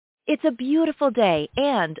It's a beautiful day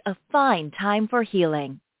and a fine time for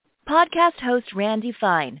healing. Podcast host Randy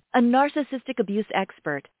Fine, a narcissistic abuse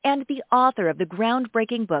expert and the author of the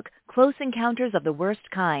groundbreaking book Close Encounters of the Worst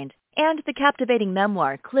Kind and the captivating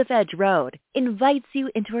memoir Cliff Edge Road, invites you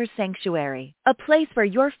into her sanctuary, a place where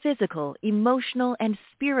your physical, emotional, and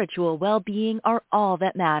spiritual well-being are all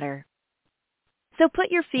that matter. So put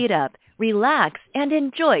your feet up, relax, and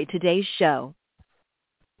enjoy today's show.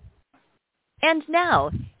 And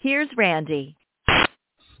now, here's Randy.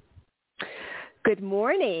 Good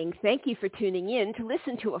morning. Thank you for tuning in to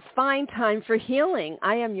listen to A Fine Time for Healing.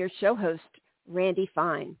 I am your show host, Randy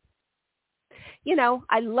Fine. You know,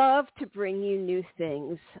 I love to bring you new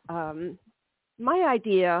things. My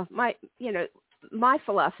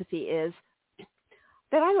philosophy is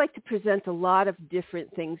that I like to present a lot of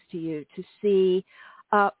different things to you to see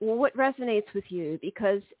what resonates with you,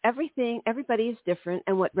 because everybody is different,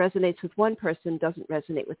 and what resonates with one person doesn't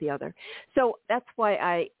resonate with the other. So that's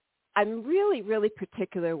why I'm really, really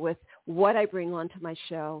particular with what I bring onto my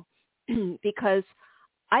show, because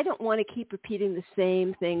I don't want to keep repeating the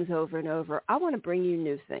same things over and over. I want to bring you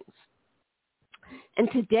new things.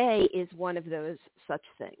 And today is one of those such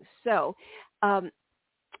things. So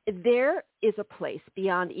there is a place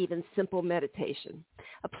beyond even simple meditation,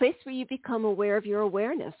 a place where you become aware of your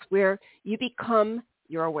awareness, where you become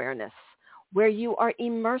your awareness, where you are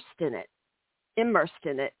immersed in it,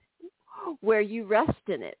 where you rest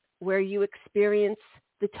in it, where you experience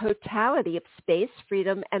the totality of space,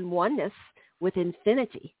 freedom, and oneness with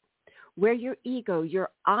infinity, where your ego, your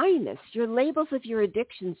I-ness, your labels of your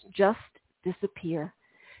addictions just disappear.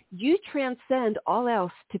 You transcend all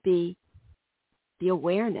else to be the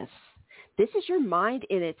awareness. This is your mind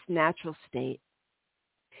in its natural state.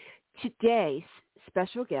 Today's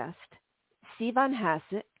special guest, C von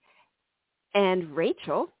Hassett and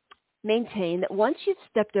Rachel, maintain that once you've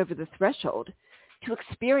stepped over the threshold to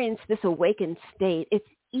experience this awakened state, it's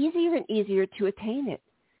easier and easier to attain it.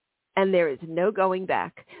 And there is no going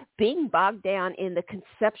back. Being bogged down in the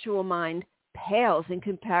conceptual mind pales in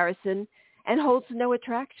comparison and holds no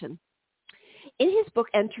attraction. In his book,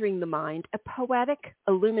 Entering the Mind, a poetic,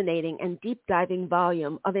 illuminating, and deep-diving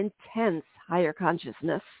volume of intense higher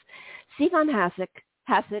consciousness, C von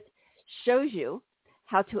Hassett shows you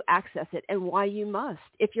how to access it and why you must,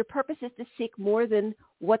 if your purpose is to seek more than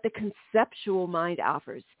what the conceptual mind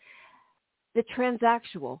offers, the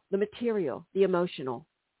transactional, the material, the emotional.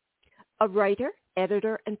 A writer,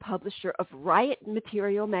 editor, and publisher of Riot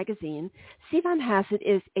Material magazine, C von Hassett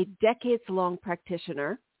is a decades-long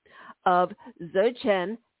practitioner of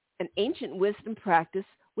Dzogchen, an ancient wisdom practice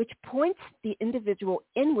which points the individual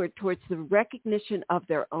inward towards the recognition of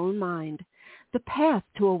their own mind, the path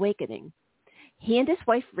to awakening. He and his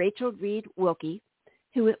wife, Rachel Reid Wilkie,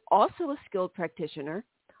 who is also a skilled practitioner,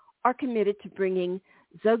 are committed to bringing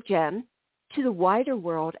Dzogchen to the wider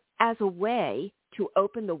world as a way to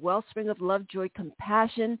open the wellspring of love, joy,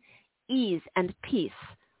 compassion, ease, and peace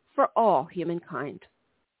for all humankind.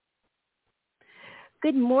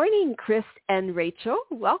 Good morning, Chris and Rachel.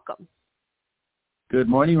 Welcome. Good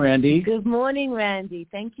morning, Randy. Good morning, Randy.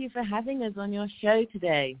 Thank you for having us on your show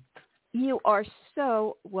today. You are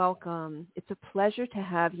so welcome. It's a pleasure to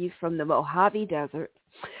have you from the Mojave Desert.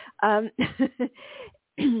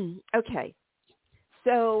 Okay,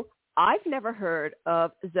 so I've never heard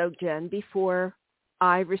of Dzogchen before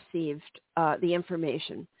I received the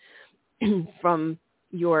information from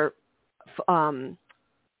your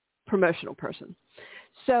promotional person.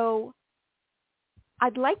 So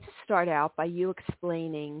I'd like to start out by you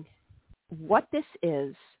explaining what this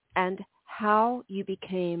is and how you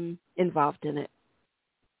became involved in it.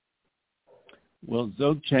 Well,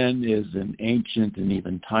 Dzogchen is an ancient and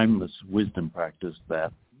even timeless wisdom practice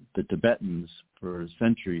that the Tibetans for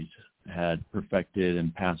centuries had perfected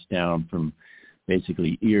and passed down from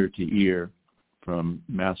basically ear to ear, from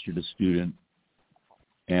master to student.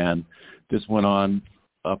 And this went on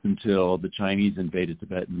up until the Chinese invaded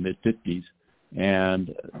Tibet in the mid-50s.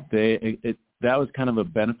 And that was kind of a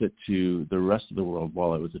benefit to the rest of the world,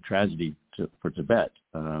 while it was a tragedy for Tibet,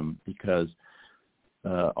 because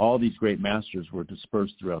all these great masters were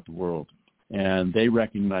dispersed throughout the world. And they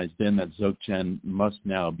recognized then that Dzogchen must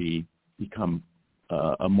now become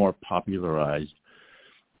a more popularized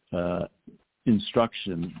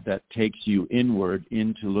instruction that takes you inward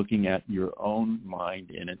into looking at your own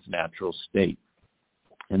mind in its natural state.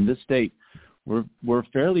 And this state we're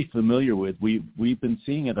fairly familiar with. We've been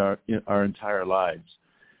seeing it our entire lives,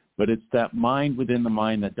 but it's that mind within the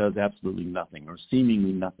mind that does absolutely nothing or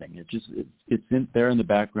seemingly nothing. It's there in the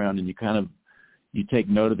background, and you take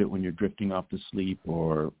note of it when you're drifting off to sleep,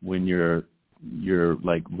 or when you're you're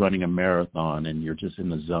like running a marathon and you're just in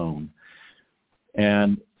the zone.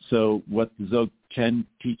 And so what the Dzogchen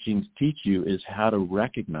teachings teach you is how to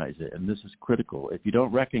recognize it, and this is critical. If you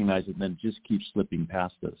don't recognize it, then just keep slipping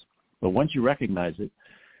past us. But once you recognize it,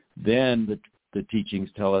 then the teachings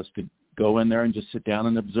tell us to go in there and just sit down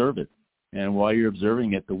and observe it. And while you're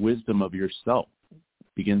observing it, the wisdom of yourself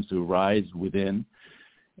begins to rise within,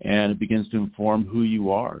 and it begins to inform who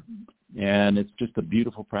you are. And it's just a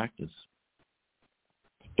beautiful practice.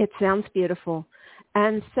 It sounds beautiful.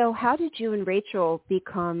 And so how did you and Rachel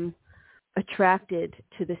become attracted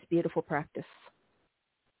to this beautiful practice?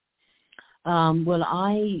 Well,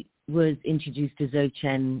 I was introduced to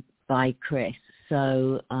Dzogchen by Chris.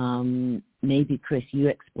 So maybe, Chris, you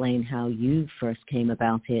explain how you first came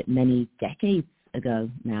about it many decades ago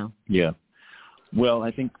now. Yeah. Well,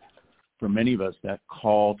 I think for many of us, that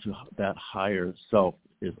call to that higher self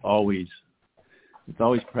is always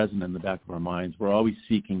present in the back of our minds. We're always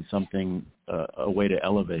seeking something, a way to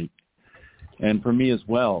elevate. And for me as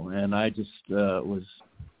well. And I just was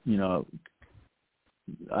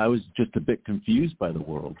just a bit confused by the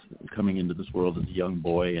world, coming into this world as a young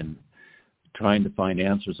boy and trying to find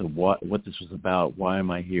answers of what this was about, why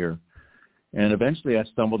am I here? And eventually I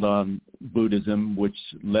stumbled on Buddhism, which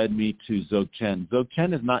led me to Dzogchen.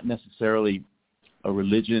 Dzogchen is not necessarily a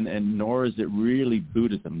religion, and nor is it really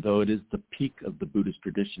Buddhism, though it is the peak of the Buddhist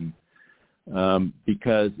tradition,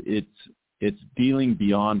 because it's dealing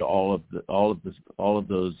beyond all of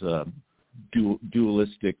those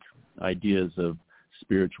dualistic ideas of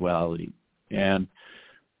spirituality. And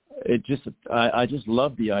I just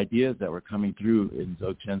loved the ideas that were coming through in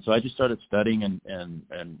Dzogchen. So I just started studying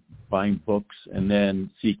and buying books, and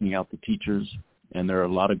then seeking out the teachers. And there are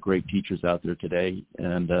a lot of great teachers out there today,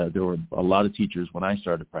 and there were a lot of teachers when I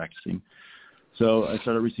started practicing. So I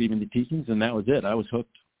started receiving the teachings, and that was it. I was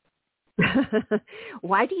hooked.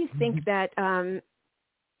 Why do you think that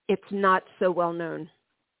it's not so well known?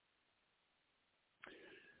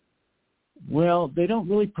 Well, they don't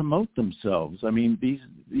really promote themselves. I mean,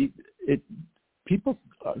 people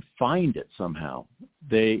find it somehow.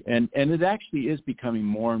 And it actually is becoming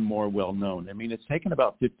more and more well known. I mean, it's taken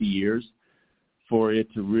about 50 years for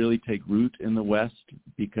it to really take root in the West,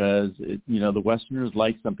 because the Westerners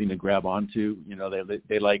like something to grab onto.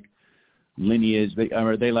 They like lineage.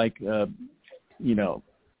 They like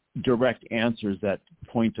direct answers that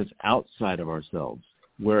point us outside of ourselves.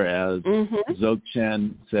 Whereas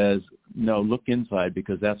Dzogchen says, no, look inside,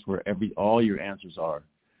 because that's where all your answers are,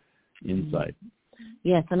 inside.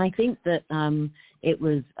 Yes, and I think that it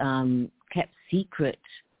was kept secret,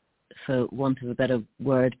 for want of a better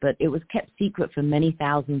word, but it was kept secret for many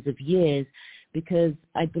thousands of years, because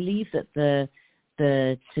I believe that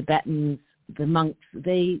the Tibetans, the monks,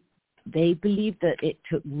 they believed that it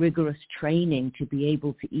took rigorous training to be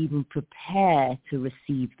able to even prepare to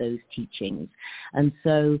receive those teachings. And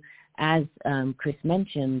so, as Chris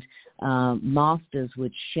mentioned, masters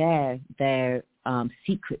would share their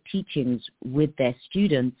secret teachings with their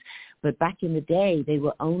students, but back in the day, they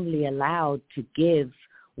were only allowed to give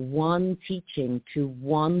one teaching to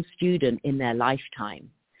one student in their lifetime.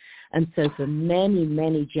 And so for many,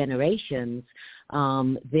 many generations,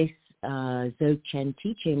 this Dzogchen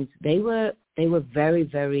teachings, they were very,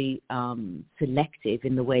 very selective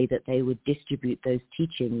in the way that they would distribute those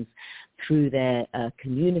teachings through their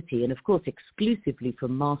community, and of course exclusively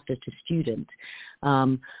from master to student.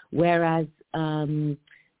 Whereas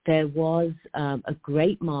there was a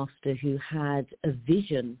great master who had a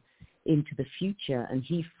vision into the future, and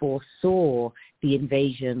he foresaw the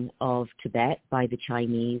invasion of Tibet by the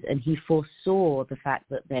Chinese, and he foresaw the fact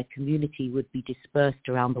that their community would be dispersed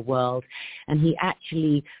around the world. And he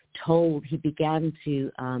actually he began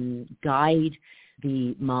to guide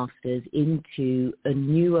the masters into a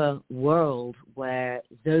newer world where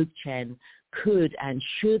Dzogchen could and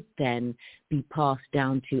should then be passed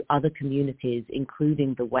down to other communities,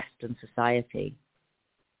 including the Western society.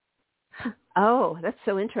 Oh, that's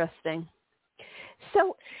so interesting.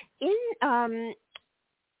 So, in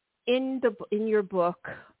your book,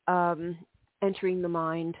 Entering the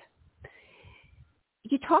Mind,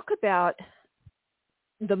 you talk about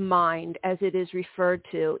the mind as it is referred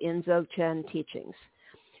to in Dzogchen teachings.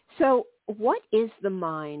 So, what is the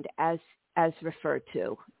mind as referred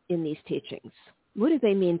to in these teachings? What do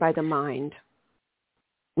they mean by the mind?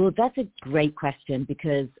 Well, that's a great question,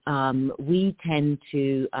 because we tend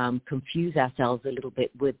to confuse ourselves a little bit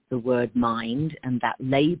with the word mind and that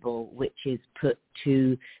label which is put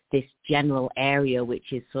to this general area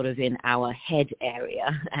which is sort of in our head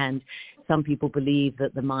area. And some people believe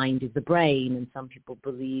that the mind is the brain, and some people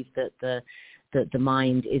believe that that the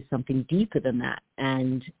mind is something deeper than that.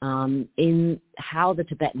 And in how the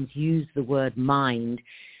Tibetans use the word mind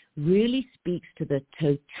really speaks to the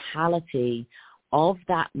totality of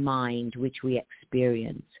that mind which we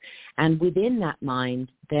experience. And within that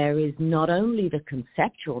mind, there is not only the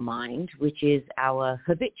conceptual mind, which is our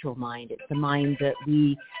habitual mind. It's the mind that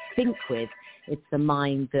we think with. It's the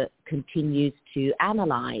mind that continues to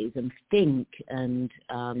analyze and think and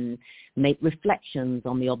make reflections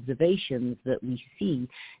on the observations that we see.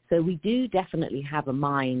 So we do definitely have a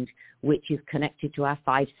mind which is connected to our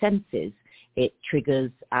five senses. It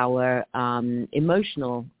triggers our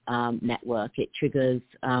emotional network. It triggers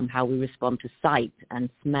how we respond to sight and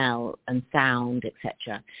smell and sound,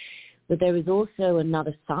 etc. But there is also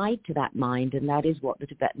another side to that mind, and that is what the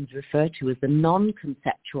Tibetans refer to as the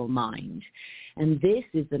non-conceptual mind. And this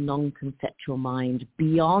is the non-conceptual mind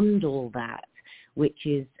beyond all that, which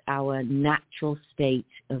is our natural state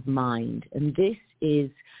of mind. And this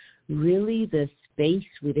is really the space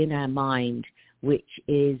within our mind which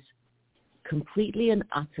is completely and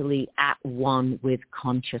utterly at one with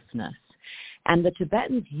consciousness. And the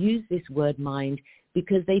Tibetans use this word mind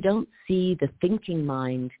because they don't see the thinking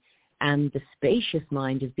mind and the spacious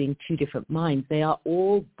mind as being two different minds. They are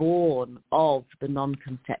all born of the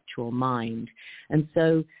non-conceptual mind. And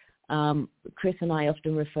so Chris and I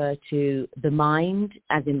often refer to the mind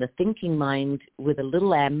as in the thinking mind with a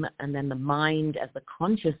little m, and then the mind as the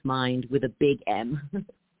conscious mind with a big M.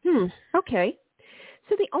 Okay.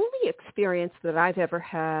 So the only experience that I've ever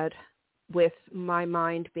had with my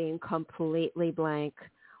mind being completely blank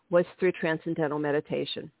was through transcendental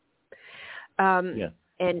meditation.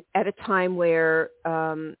 And at a time where,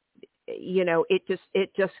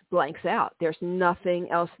 it just blanks out. There's nothing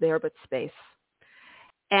else there but space.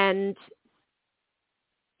 And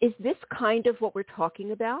is this kind of what we're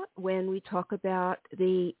talking about when we talk about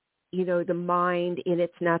the mind in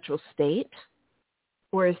its natural state?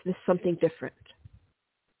 Or is this something different?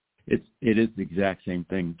 It is the exact same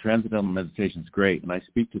thing. Transcendental meditation is great, and I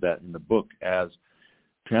speak to that in the book as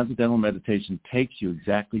transcendental meditation takes you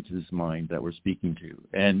exactly to this mind that we're speaking to.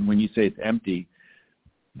 And when you say it's empty,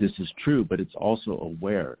 this is true, but it's also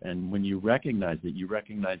aware. And when you recognize it, you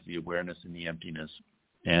recognize the awareness in the emptiness.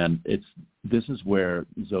 And this is where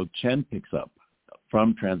Dzogchen picks up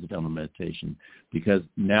from transcendental meditation, because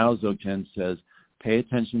now Dzogchen says, pay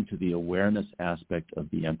attention to the awareness aspect of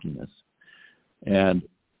the emptiness. And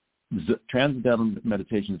transcendental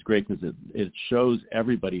meditation is great because it shows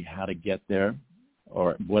everybody how to get there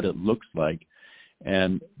or what it looks like.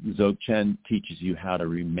 And Dzogchen teaches you how to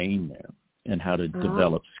remain there and how to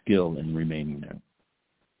develop skill in remaining there.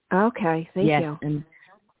 Okay, thank you.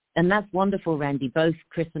 And that's wonderful, Randy. Both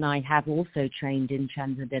Chris and I have also trained in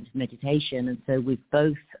transcendental meditation, and so we've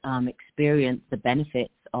both experienced the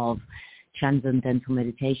benefits of transcendental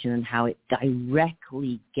meditation and how it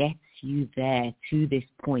directly gets you there to this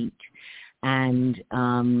point. And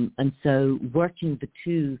so working the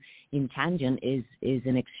two in tangent is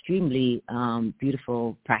an extremely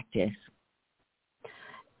beautiful practice.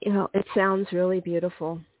 It sounds really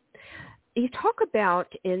beautiful. You talk about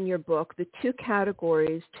in your book the two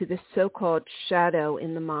categories to the so-called shadow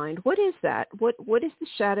in the mind. What is that? What is the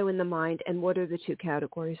shadow in the mind, and what are the two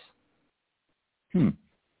categories? I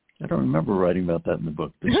don't remember writing about that in the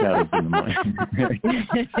book, the shadows in the mind.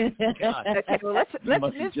 Okay, well, let's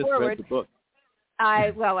move just forward. read the book.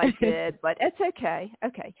 I did, but it's okay.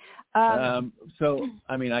 Okay. So,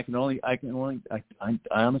 I mean, I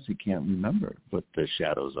honestly can't remember what the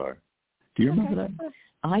shadows are. Do you remember that?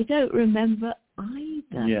 I don't remember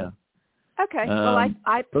either. Yeah. Okay. Well,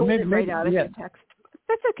 I pulled it right out of your text.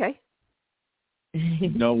 That's okay.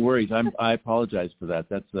 No worries. I apologize for that.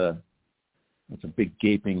 That's a big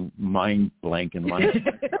gaping mind blank in my head.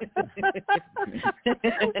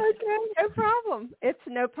 Okay, no problem. It's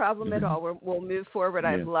no problem at all. We'll move forward.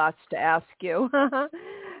 I have lots to ask you.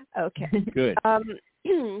 Okay. Good.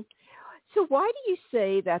 So why do you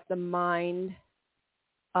say that the mind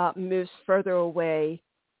moves further away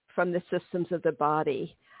from the systems of the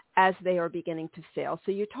body as they are beginning to fail?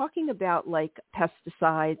 So you're talking about like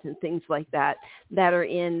pesticides and things like that are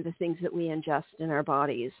in the things that we ingest in our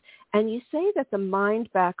bodies. And you say that the mind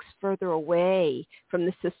backs further away from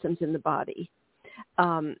the systems in the body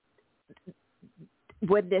when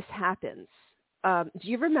this happens. Do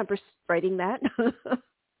you remember writing that?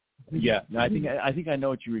 Yeah, I think I know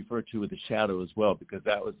what you refer to with the shadow as well, because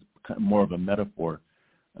that was kind of more of a metaphor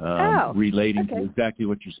relating to exactly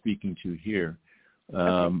what you're speaking to here.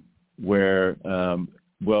 Where,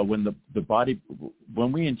 when the body,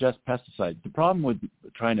 when we ingest pesticides, the problem with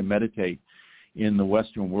trying to meditate in the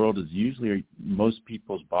Western world is usually most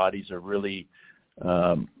people's bodies are really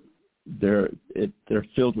they're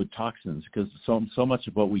filled with toxins because so much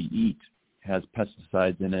of what we eat has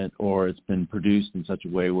pesticides in it, or it's been produced in such a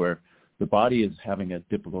way where the body is having a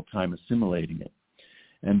difficult time assimilating it.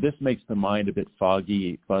 And this makes the mind a bit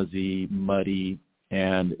foggy, fuzzy, muddy,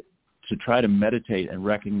 and to try to meditate and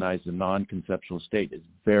recognize the non-conceptual state is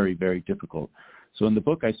very, very difficult. So in the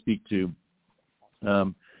book I speak to,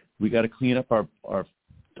 we got to clean up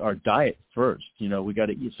our diet first. You know, we got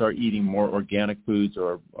to start eating more organic foods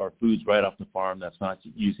or foods right off the farm that's not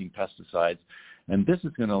using pesticides. And this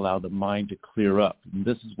is going to allow the mind to clear up. And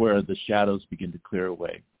this is where the shadows begin to clear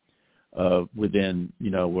away within, you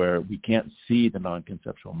know, where we can't see the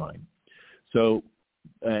non-conceptual mind. So,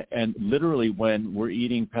 and literally when we're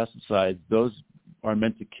eating pesticides, those are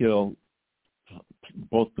meant to kill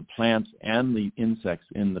both the plants and the insects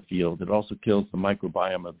in the field. It also kills the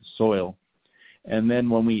microbiome of the soil. And then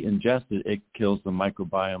when we ingest it, it kills the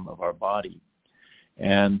microbiome of our body.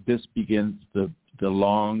 And this begins the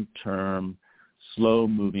long-term,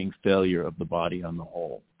 slow-moving failure of the body on the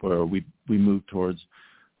whole, where we move towards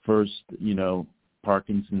first, you know,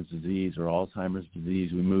 Parkinson's disease or Alzheimer's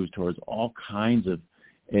disease. We move towards all kinds of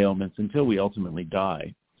ailments until we ultimately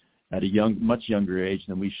die at a much younger age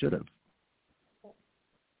than we should have.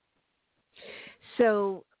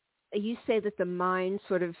 So you say that the mind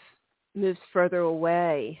sort of moves further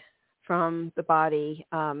away from the body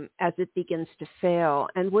as it begins to fail.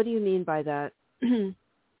 And what do you mean by that?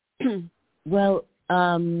 Well,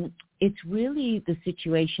 it's really the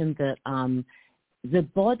situation that the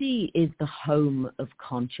body is the home of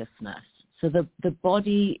consciousness. So the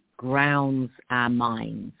body grounds our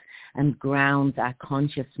minds and grounds our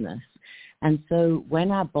consciousness. And so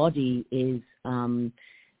when our body is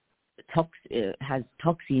has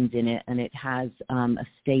toxins in it, and it has a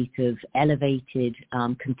state of elevated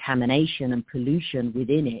contamination and pollution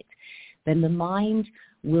within it, then the mind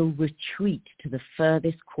will retreat to the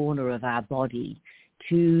furthest corner of our body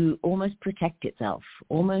to almost protect itself,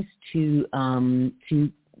 almost to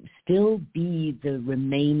still be the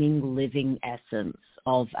remaining living essence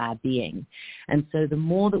of our being. And so the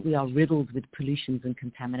more that we are riddled with pollutions and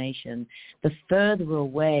contamination, the further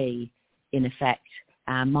away, in effect,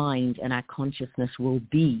 our mind and our consciousness will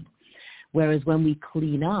be. Whereas when we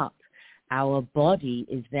clean up, our body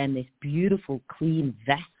is then this beautiful, clean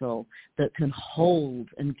vessel that can hold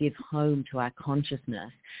and give home to our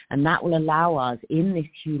consciousness. And that will allow us in this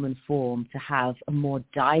human form to have a more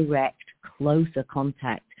direct, closer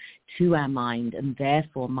contact to our mind, and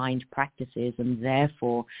therefore mind practices, and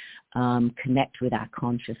therefore connect with our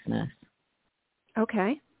consciousness.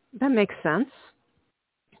 Okay, that makes sense.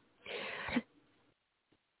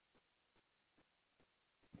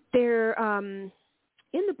 There,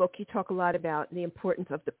 in the book, you talk a lot about the importance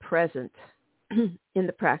of the present in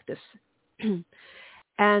the practice.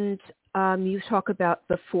 And you talk about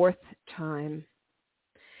the fourth time.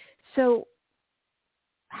 So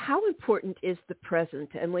how important is the present?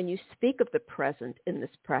 And when you speak of the present in this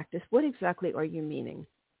practice, what exactly are you meaning?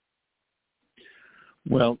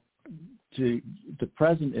 Well, the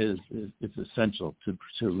present is essential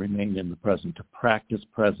to remain in the present. To practice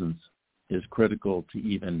presence is critical to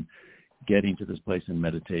even getting to this place in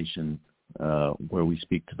meditation where we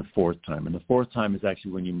speak to the fourth time. And the fourth time is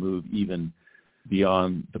actually when you move even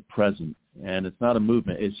beyond the present. And it's not a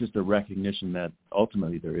movement. It's just a recognition that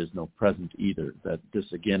ultimately there is no present either, that this,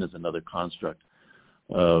 again, is another construct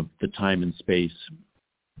of the time and space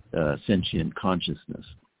sentient consciousness.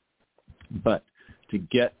 But to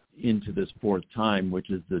get into this fourth time, which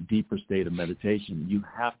is the deeper state of meditation, you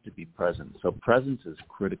have to be present. So presence is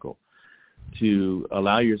critical. To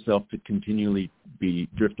allow yourself to continually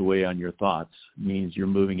drift away on your thoughts means you're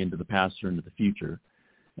moving into the past or into the future.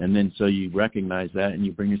 And then so you recognize that and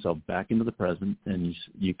you bring yourself back into the present, and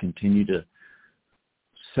you continue to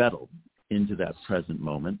settle into that present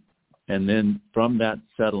moment. And then from that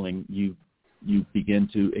settling, you begin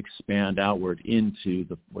to expand outward into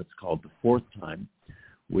what's called the fourth time,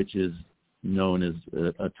 which is known as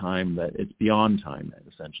a time that it's beyond time,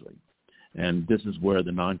 essentially. And this is where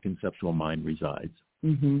the non-conceptual mind resides.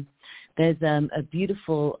 Mm-hmm. There's a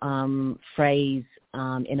beautiful phrase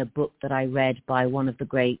in a book that I read by one of the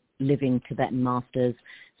great living Tibetan masters,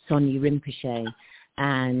 Sonyi Rinpoche.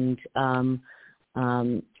 And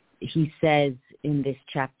he says in this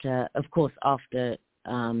chapter, of course, after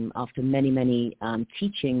many, many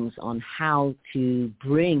teachings on how to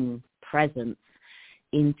bring presence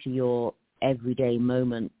into your everyday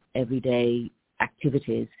moment, everyday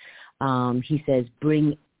activities, he says,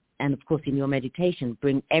 bring and of course in your meditation,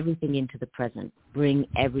 bring everything into the present. Bring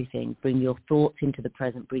everything. Bring your thoughts into the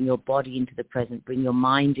present. Bring your body into the present. Bring your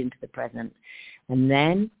mind into the present. And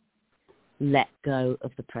then let go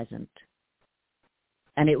of the present.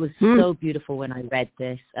 And it was so beautiful when I read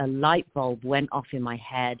this. A light bulb went off in my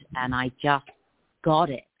head, and I just got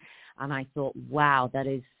it. And I thought, wow, that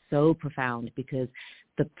is so profound, because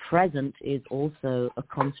the present is also a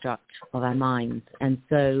construct of our minds. And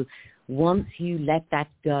so once you let that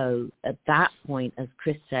go, at that point, as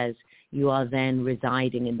Chris says, you are then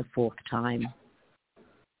residing in the fourth time.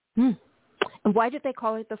 And why did they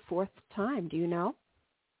call it the fourth time? Do you know?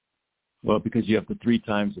 Well, because you have the three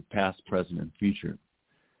times of past, present, and future.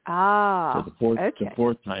 Ah, so the okay.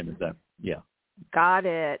 fourth time is that, yeah. Got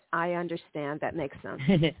it. I understand. That makes sense.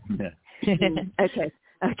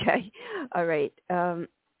 Okay. All right.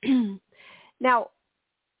 Now,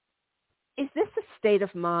 is this a state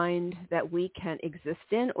of mind that we can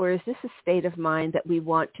exist in, or is this a state of mind that we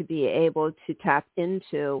want to be able to tap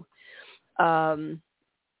into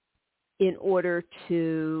in order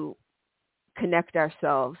to connect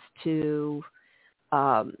ourselves to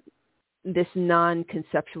this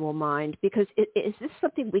non-conceptual mind? Because is this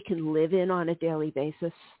something we can live in on a daily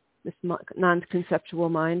basis, this non-conceptual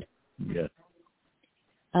mind? Yes.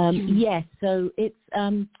 Yes. So it's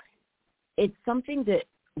something that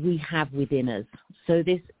we have within us. So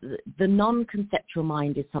the non-conceptual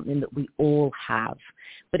mind is something that we all have,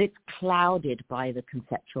 but it's clouded by the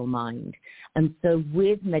conceptual mind. And so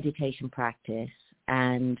with meditation practice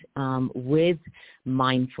and with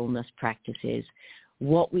mindfulness practices,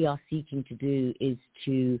 what we are seeking to do is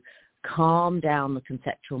to calm down the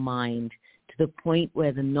conceptual mind to the point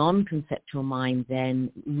where the non-conceptual mind then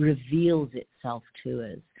reveals itself to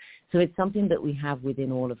us. So it's something that we have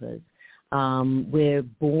within all of us. We're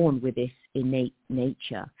born with this innate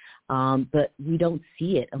nature, but we don't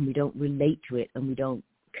see it, and we don't relate to it, and we don't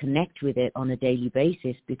connect with it on a daily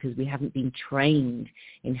basis because we haven't been trained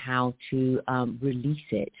in how to release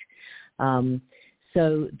it.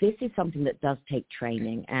 So this is something that does take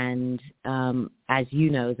training, and as you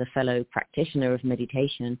know, as a fellow practitioner of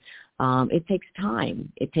meditation, it takes time.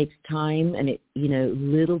 It takes time, and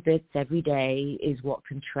little bits every day is what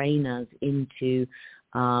can train us into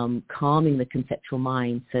calming the conceptual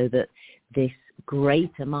mind, so that this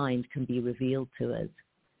greater mind can be revealed to us.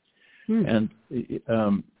 And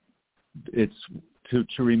it's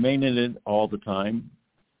to remain in it all the time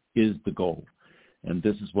is the goal. And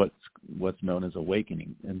this is what's known as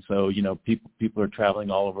awakening. And so, people are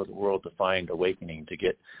traveling all over the world to find awakening, to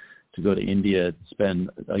go to India, spend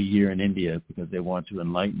a year in India because they want to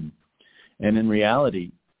enlighten. And in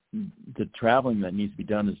reality, the traveling that needs to be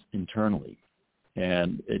done is internally.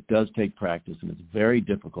 And it does take practice, and it's very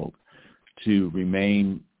difficult to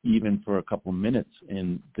remain even for a couple minutes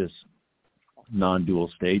in this non-dual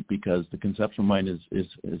state, because the conceptual mind is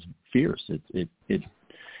fierce.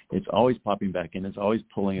 It's always popping back in. It's always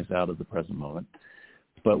pulling us out of the present moment.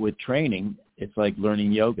 But with training, it's like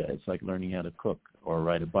learning yoga. It's like learning how to cook or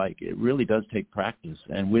ride a bike. It really does take practice.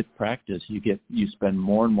 And with practice, you spend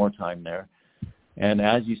more and more time there. And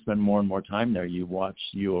as you spend more and more time there, you watch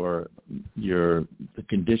the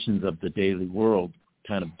conditions of the daily world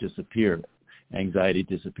kind of disappear. Anxiety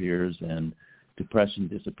disappears and depression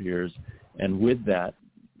disappears. And with that,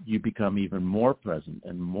 you become even more present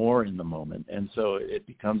and more in the moment. And so it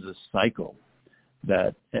becomes a cycle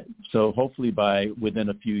so hopefully within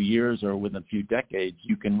a few years or within a few decades,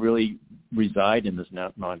 you can really reside in this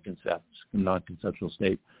non-conceptual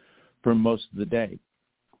state for most of the day.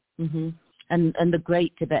 Mm-hmm. And the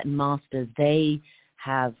great Tibetan masters, they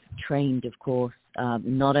have trained, of course,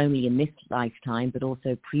 not only in this lifetime, but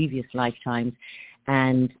also previous lifetimes.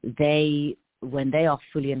 And when they are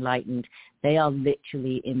fully enlightened, they are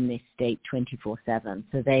literally in this state 24/7.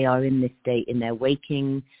 So they are in this state in their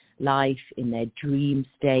waking life, in their dream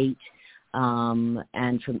state,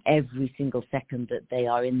 and from every single second that they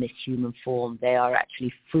are in this human form, they are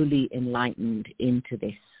actually fully enlightened into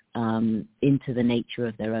this, into the nature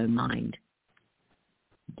of their own mind.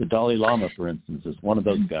 The Dalai Lama, for instance, is one of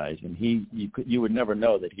those guys, and you would never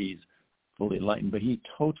know that he's fully enlightened, but he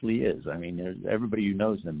totally is. I mean, everybody who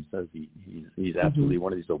knows him says he's absolutely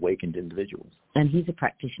one of these awakened individuals. And he's a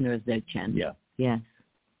practitioner of Dzogchen. Yeah. Yes.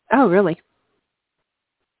 Oh, really?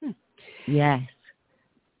 Yes.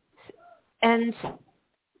 And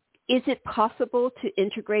is it possible to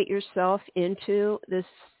integrate yourself into this,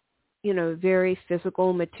 very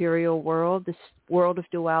physical, material world, this world of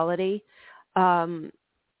duality,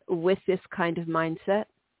 with this kind of mindset?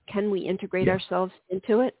 Can we integrate ourselves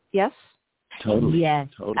into it? Yes? Totally. Yes,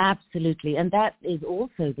 totally. Absolutely. And that is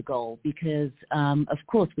also the goal because, of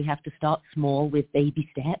course, we have to start small with baby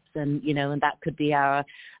steps and, and that could be our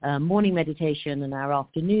morning meditation and our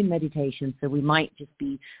afternoon meditation. So we might just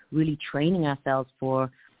be really training ourselves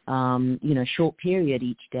for, a short period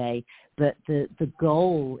each day. But the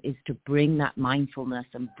goal is to bring that mindfulness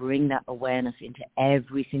and bring that awareness into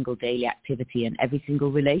every single daily activity and every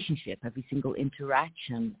single relationship, every single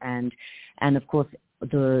interaction. And of course,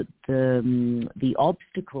 the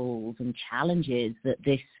obstacles and challenges that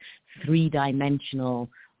this three-dimensional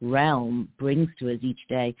realm brings to us each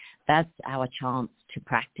day, that's our chance to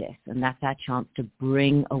practice, and that's our chance to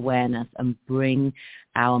bring awareness and bring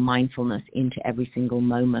our mindfulness into every single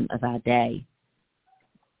moment of our day.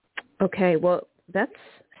 Okay, well, that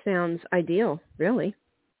sounds ideal, really.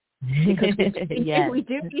 Because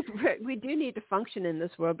we do need to function in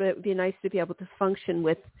this world, but it would be nice to be able to function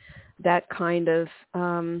with that kind of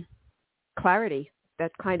clarity,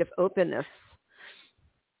 that kind of openness.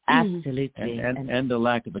 Absolutely. And the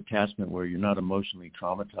lack of attachment where you're not emotionally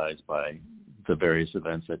traumatized by the various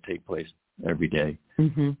events that take place every day,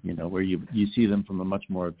 where you see them from a much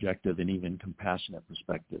more objective and even compassionate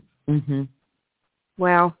perspective. Mm-hmm.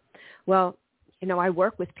 Wow. Well, I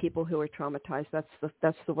work with people who are traumatized.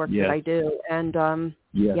 That's the work that I do. And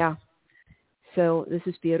yeah. So this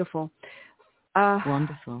is beautiful.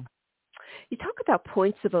 Wonderful. You talk about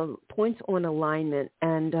points on alignment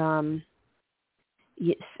and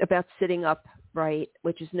about sitting upright,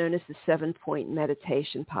 which is known as the 7-point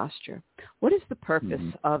meditation posture. What is the purpose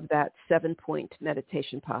of that 7-point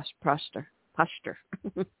meditation posture?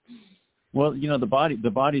 Well, the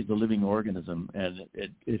body is a living organism, and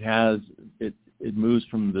it moves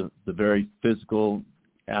from the very physical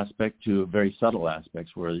aspect to very subtle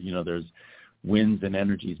aspects where, there's winds and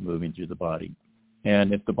energies moving through the body.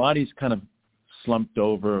 And if the body's kind of slumped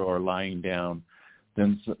over or lying down,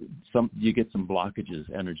 then you get some blockages,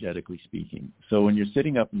 energetically speaking. So when you're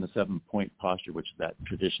sitting up in the 7-point posture, which is that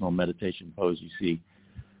traditional meditation pose you see,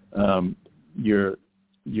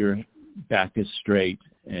 your back is straight,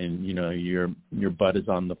 and your butt is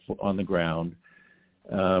on the ground,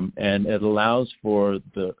 and it allows for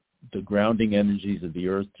the grounding energies of the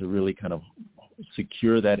earth to really kind of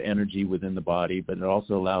secure that energy within the body, but it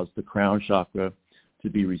also allows the crown chakra to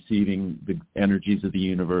be receiving the energies of the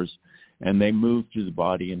universe, and they move through the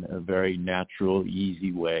body in a very natural,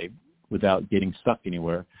 easy way without getting stuck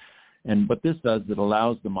anywhere. And what this does, it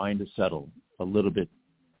allows the mind to settle a little bit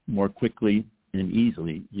more quickly and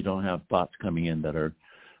easily. You don't have thoughts coming in that are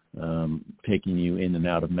taking you in and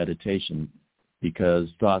out of meditation, because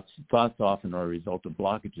thoughts often are a result of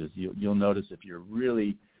blockages. You'll notice if you're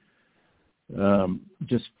really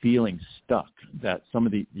just feeling stuck, that some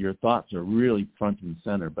of your thoughts are really front and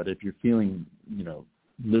center. But if you're feeling,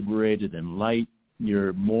 liberated and light,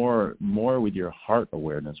 you're more with your heart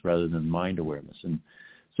awareness rather than mind awareness. And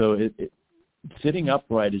so sitting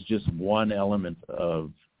upright is just one element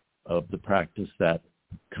of the practice that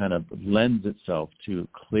kind of lends itself to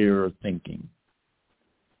clearer thinking.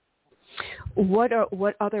 What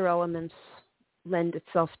other elements lend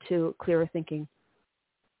itself to clearer thinking?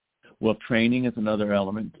 Well, training is another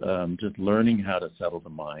element, just learning how to settle the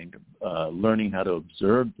mind, learning how to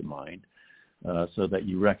observe the mind, so that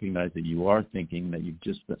you recognize that you are thinking, that you've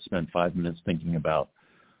just spent 5 minutes thinking about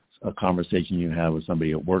a conversation you had with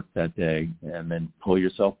somebody at work that day, and then pull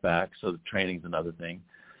yourself back. So the training is another thing.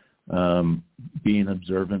 Being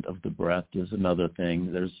observant of the breath is another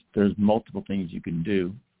thing. There's multiple things you can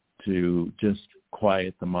do to just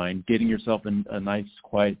quiet the mind. Getting yourself in a nice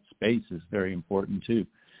quiet space is very important too,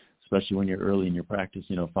 especially when you're early in your practice,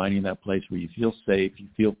 finding that place where you feel safe, you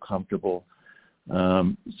feel comfortable.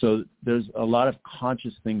 So there's a lot of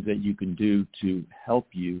conscious things that you can do to help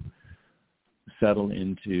you settle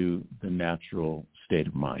into the natural state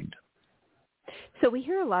of mind. So we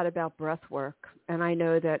hear a lot about breath work, and I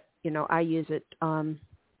know that, I use it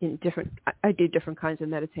I do different kinds of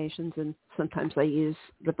meditations, and sometimes I use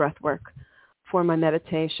the breath work for my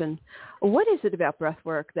meditation. What is it about breath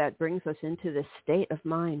work that brings us into this state of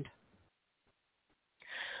mind?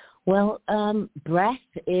 Well, breath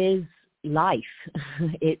is life.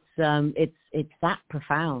 It's that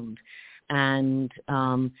profound. And,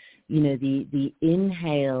 the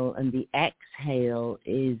inhale and the exhale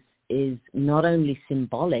is not only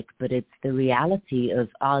symbolic, but it's the reality of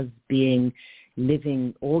us being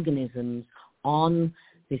living organisms on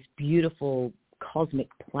this beautiful cosmic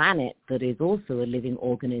planet that is also a living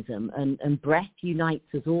organism. And breath unites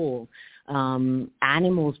us all.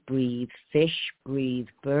 Animals breathe, fish breathe,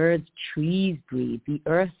 birds, trees breathe, the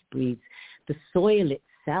earth breathes, the soil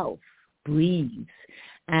itself breathes.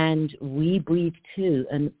 And we breathe too.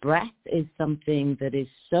 And breath is something that is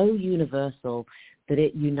so universal that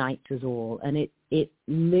it unites us all. And it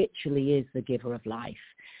literally is the giver of life.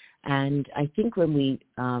 And I think when we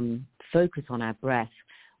focus on our breath,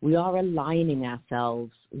 we are aligning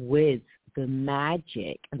ourselves with the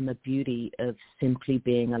magic and the beauty of simply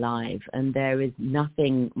being alive. And there is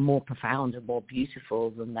nothing more profound and more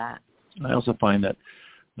beautiful than that. I also find that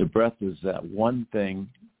the breath is that one thing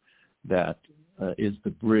that is the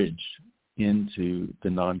bridge into the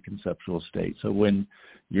non-conceptual state. So when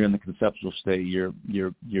you're in the conceptual state, you're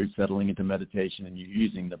settling into meditation and you're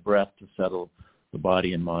using the breath to settle the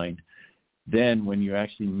body and mind. Then when you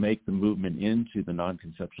actually make the movement into the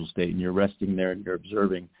non-conceptual state and you're resting there and you're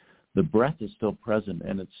observing, the breath is still present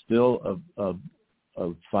and it's still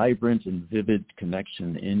a vibrant and vivid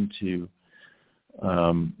connection into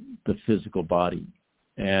the physical body.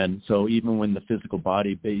 And so even when the physical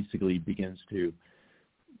body basically begins to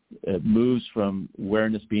moves from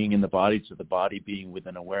awareness being in the body to the body being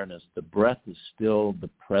within awareness, the breath is still the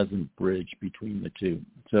present bridge between the two.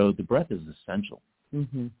 So the breath is essential.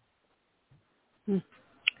 Mm-hmm.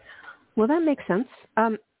 Well, that makes sense.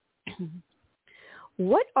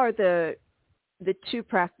 What are the two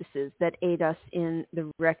practices that aid us in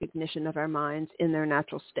the recognition of our minds in their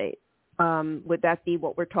natural state? Would that be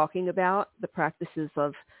what we're talking about, the practices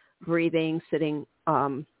of breathing, sitting,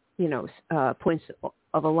 points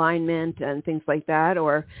of alignment and things like that?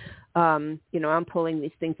 Or, I'm pulling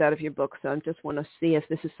these things out of your book, so I just want to see if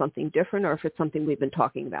this is something different or if it's something we've been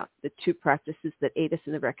talking about, the two practices that aid us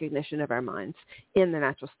in the recognition of our minds in the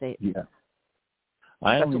natural state. Yeah.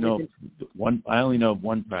 I only know of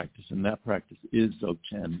one practice, and that practice is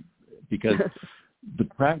Dzogchen, because the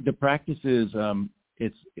practice is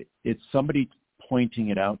it's somebody pointing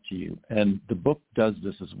it out to you, and the book does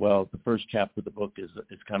this as well. The first chapter of the book is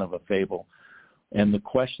kind of a fable, and the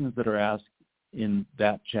questions that are asked in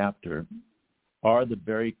that chapter are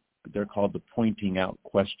they're called the pointing out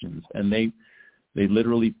questions, and they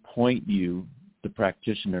literally point you, the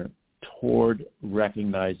practitioner, toward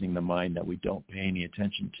recognizing the mind that we don't pay any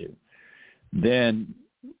attention to. Then,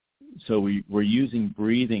 so we're using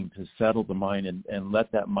breathing to settle the mind and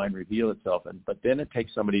let that mind reveal itself. But then it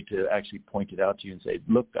takes somebody to actually point it out to you and say,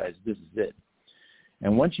 look, guys, this is it.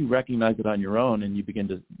 And once you recognize it on your own and you begin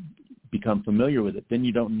to become familiar with it, then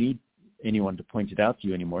you don't need anyone to point it out to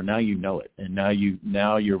you anymore. Now you know it. And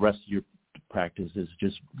now your rest of your practice is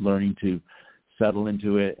just learning to settle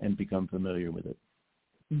into it and become familiar with it.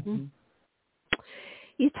 Mm-hmm.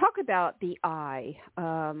 You talk about the I,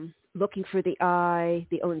 looking for the I,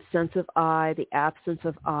 the own sense of I, the absence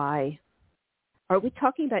of I. Are we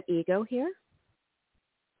talking about ego here?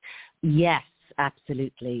 Yes,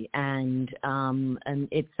 absolutely. And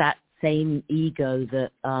it's that same ego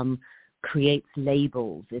that creates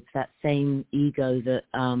labels. It's that same ego that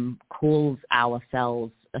calls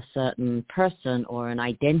ourselves a certain person or an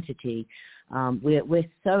identity. We're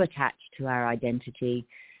so attached to our identity,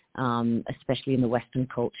 especially in the Western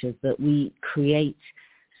cultures, that we create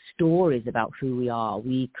stories about who we are.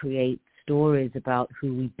 We create stories about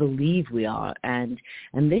who we believe we are. And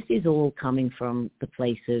this is all coming from the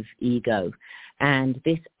place of ego. And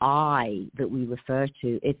this I that we refer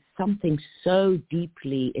to, it's something so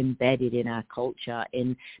deeply embedded in our culture,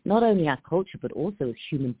 in not only our culture, but also as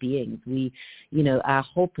human beings. Our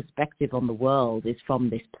whole perspective on the world is from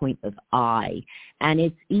this point of I, and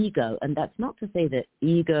it's ego. And that's not to say that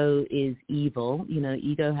ego is evil.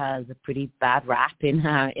 Ego has a pretty bad rap in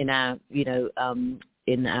our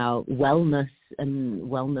wellness and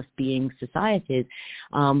wellness being societies.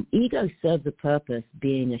 Ego serves a purpose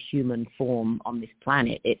being a human form on this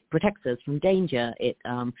planet. It protects us from danger. It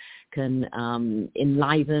can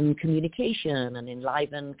enliven communication and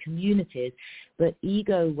enliven communities. But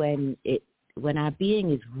ego, when our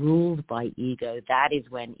being is ruled by ego, that is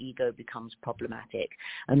when ego becomes problematic.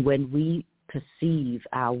 And when we perceive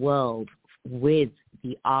our world with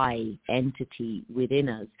the I entity within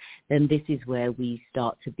us, then this is where we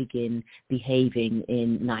start to begin behaving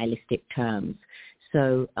in nihilistic terms.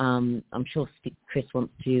 So I'm sure Chris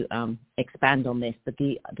wants to expand on this, but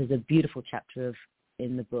there's a beautiful chapter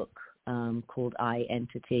in the book called I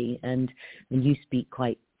Entity, and you speak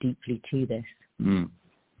quite deeply to this. Mm.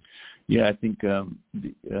 Yeah, I think the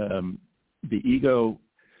ego.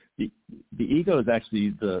 The ego is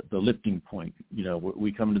actually the lifting point.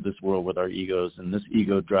 We come into this world with our egos, and this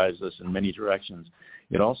ego drives us in many directions.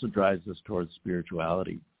 It also drives us towards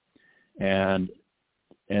spirituality. And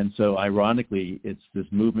so ironically, it's this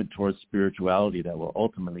movement towards spirituality that will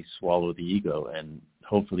ultimately swallow the ego and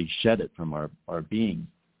hopefully shed it from our being.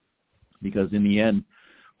 Because in the end,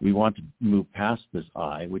 we want to move past this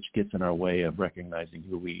I, which gets in our way of recognizing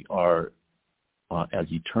who we are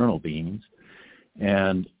as eternal beings.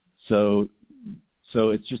 And so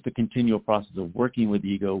it's just a continual process of working with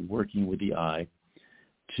ego, working with the I,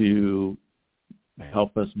 to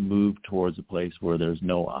help us move towards a place where there's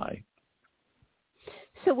no I.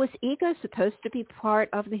 So was ego supposed to be part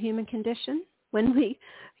of the human condition when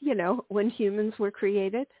when humans were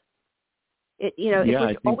created? If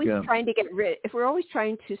we're always trying to if we're always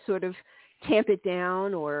trying to sort of tamp it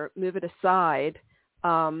down or move it aside,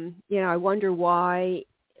 I wonder why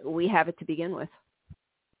we have it to begin with.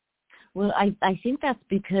 Well, I think that's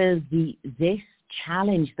because this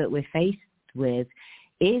challenge that we're faced with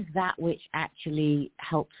is that which actually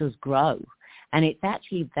helps us grow. And it's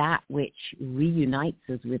actually that which reunites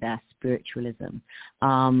us with our spiritualism.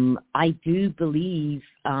 I do believe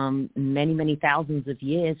many, many thousands of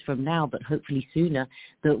years from now, but hopefully sooner,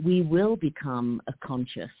 that we will become a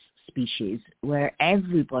conscious species where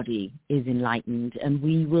everybody is enlightened, and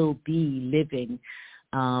we will be living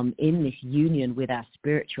in this union with our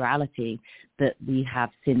spirituality that we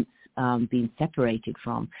have since been separated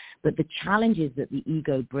from. But the challenges that the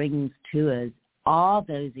ego brings to us are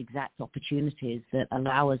those exact opportunities that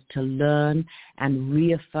allow us to learn and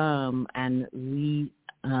reaffirm and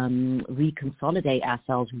reconsolidate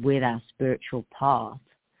ourselves with our spiritual path.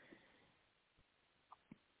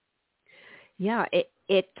 Yeah, it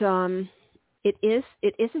is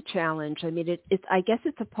a challenge. I mean, I guess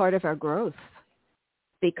it's a part of our growth,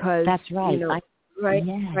 because that's right. Right.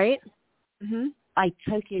 Mm-hmm. I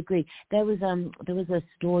totally agree. There was a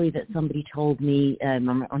story that somebody told me.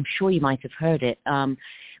 I'm sure you might have heard it.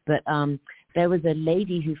 But there was a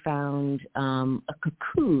lady who found a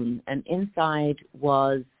cocoon, and inside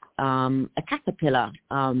was a caterpillar.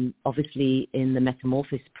 Obviously, in the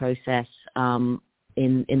metamorphosis process,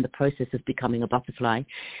 in the process of becoming a butterfly.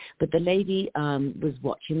 But the lady was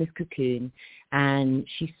watching this cocoon, and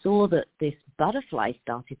she saw that this butterfly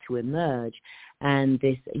started to emerge, and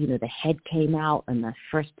this, the head came out and the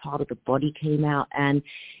first part of the body came out, and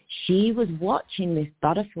she was watching this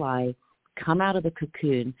butterfly come out of the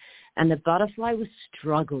cocoon, and the butterfly was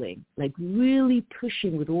struggling, like really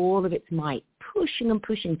pushing with all of its might, pushing and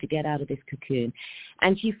pushing to get out of this cocoon.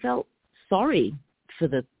 And she felt sorry for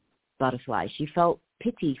the butterfly. She felt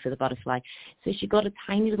pity for the butterfly. So she got a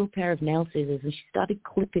tiny little pair of nail scissors, and she started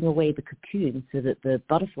clipping away the cocoon so that the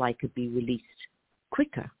butterfly could be released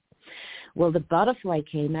quicker. Well, the butterfly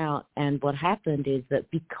came out, and what happened is that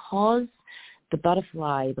because the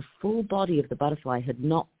butterfly, the full body of the butterfly had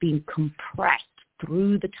not been compressed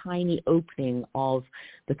through the tiny opening of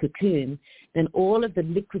the cocoon, then all of the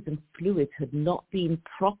liquids and fluids had not been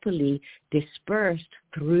properly dispersed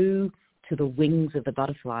through to the wings of the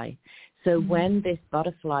butterfly. So when this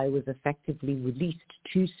butterfly was effectively released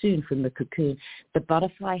too soon from the cocoon, the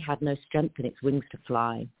butterfly had no strength in its wings to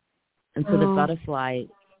fly. And so the butterfly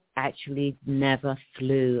actually never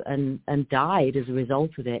flew and died as a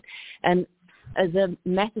result of it. And as a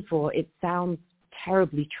metaphor, it sounds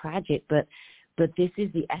terribly tragic, but this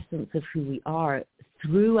is the essence of who we are.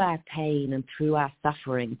 Through our pain and through our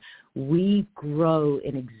suffering, we grow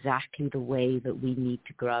in exactly the way that we need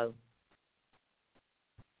to grow.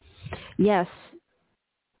 Yes.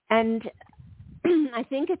 And I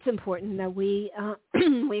think it's important that we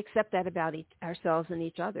accept that about ourselves and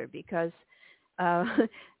each other, because,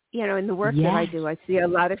 in the work that I do, I see a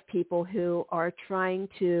lot of people who are trying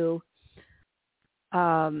to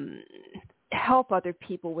help other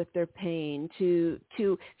people with their pain, to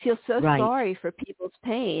feel so sorry for people's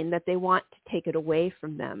pain that they want to take it away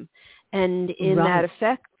from them. And in that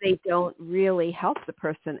effect, they don't really help the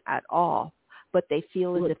person at all, but they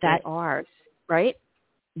feel as if they are, right?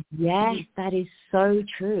 Yes, that is so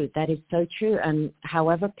true. That is so true. And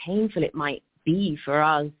however painful it might be for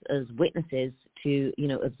us as witnesses to,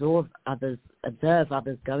 observe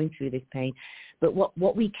others going through this pain. But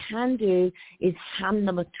what we can do is hand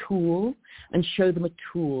them a tool and show them a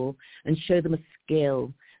tool and show them a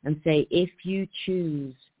skill and say, if you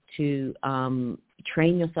choose to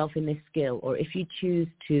train yourself in this skill, or if you choose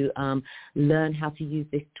to learn how to use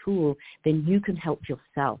this tool, then you can help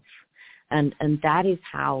yourself. And that is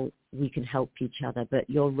how we can help each other. But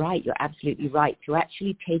you're right, you're absolutely right. To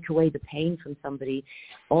actually take away the pain from somebody,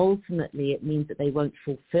 ultimately it means that they won't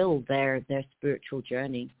fulfill their spiritual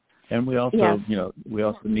journey. And we also, we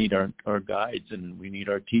also need our guides, and we need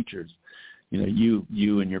our teachers. You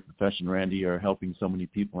and your profession, Randy, are helping so many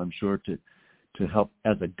people, I'm sure, to help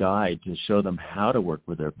as a guide, to show them how to work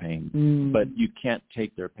with their pain. But you can't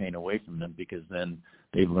take their pain away from them, because then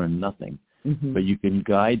they've learned nothing. but you can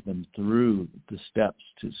guide them through the steps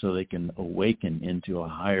so they can awaken into a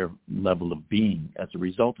higher level of being as a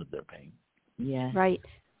result of their pain. Yeah. Right.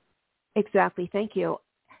 Exactly. Thank you.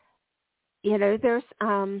 There's,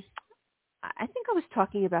 I think I was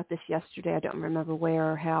talking about this yesterday. I don't remember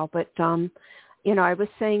where or how, but, I was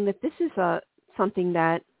saying that this is something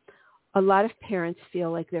that a lot of parents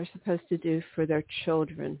feel like they're supposed to do for their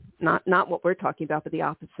children, not what we're talking about, but the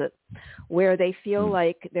opposite, where they feel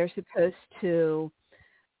like they're supposed to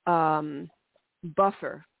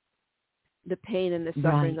buffer the pain and the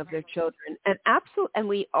suffering of their children. And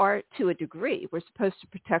we are to a degree. We're supposed to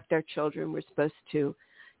protect our children. We're supposed to,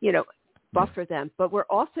 buffer them. But we're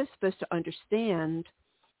also supposed to understand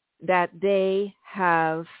that they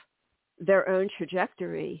have their own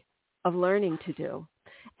trajectory of learning to do,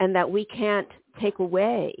 and that we can't take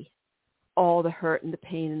away all the hurt and the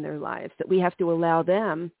pain in their lives, that we have to allow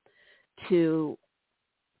them to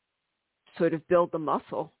sort of build the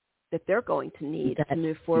muscle that they're going to need to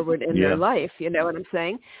move forward in their life. You know what I'm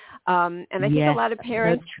saying? And I think a lot of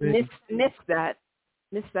parents miss that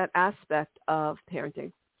aspect of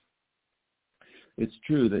parenting. It's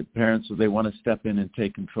true that parents, they want to step in and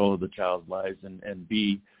take control of the child's lives and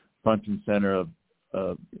be front and center of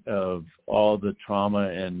all the trauma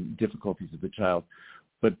and difficulties of the child.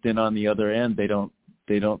 But then on the other end, they don't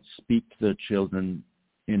speak to the children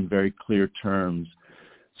in very clear terms.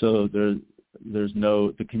 So the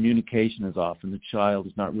communication is off, and the child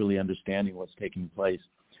is not really understanding what's taking place.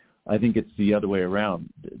 I think it's the other way around.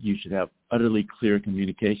 You should have utterly clear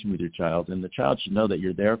communication with your child, and the child should know that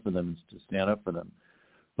you're there for them and to stand up for them.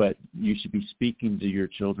 But you should be speaking to your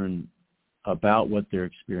children about what they're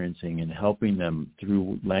experiencing and helping them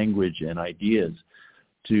through language and ideas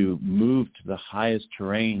to move to the highest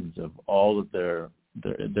terrains of all of their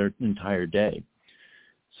entire day.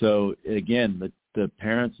 So again, the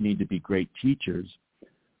parents need to be great teachers,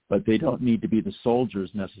 but they don't need to be the soldiers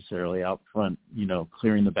necessarily out front,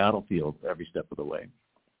 clearing the battlefield every step of the way.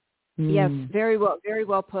 Yes, very well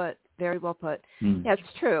put. Very well put. Yeah,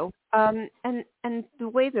 it's true. And the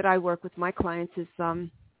way that I work with my clients is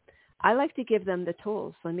I like to give them the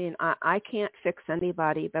tools. I mean, I can't fix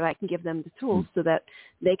anybody, but I can give them the tools so that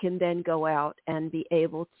they can then go out and be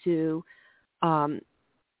able to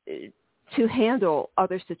handle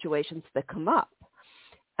other situations that come up.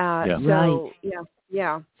 So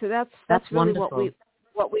that's really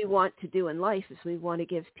what we want to do in life, is we want to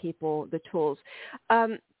give people the tools.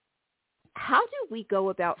 How do we go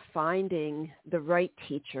about finding the right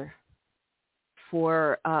teacher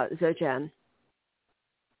for Dzogchen?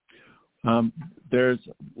 At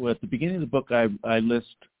the beginning of the book, I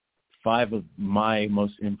list 5 of my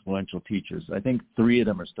most influential teachers. I think 3 of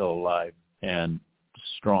them are still alive and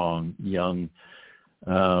strong, young.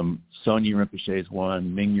 Sonyi Rinpoche is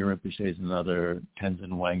one, Mingyu Rinpoche is another,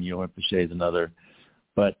 Tenzin Wangyal Rinpoche is another.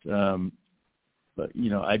 But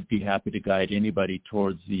I'd be happy to guide anybody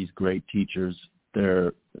towards these great teachers.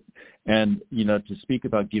 To speak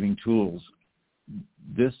about giving tools,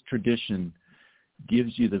 this tradition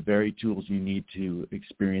gives you the very tools you need to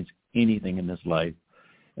experience anything in this life,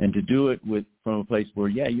 and to do it from a place where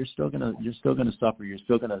you're still gonna suffer, you're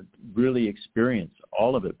still gonna really experience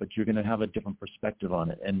all of it, but you're gonna have a different perspective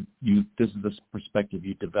on it, and this is the perspective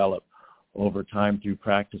you develop over time through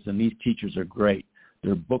practice. And these teachers are great.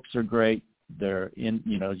 Their books are great. They're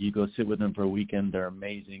you go sit with them for a weekend. They're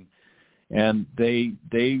amazing, and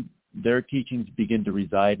their teachings begin to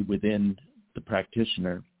reside within the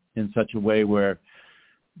practitioner in such a way where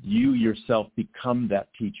you yourself become that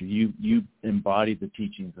teacher. You embody the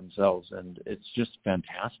teachings themselves, and it's just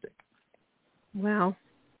fantastic. Wow.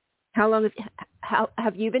 How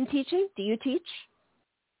have you been teaching? Do you teach?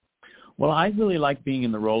 Well, I really like being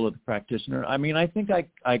in the role of the practitioner. I mean, I think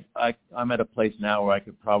I'm at a place now where I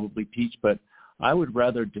could probably teach, but I would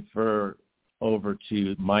rather defer over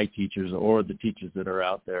to my teachers or the teachers that are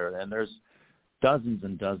out there. And there's dozens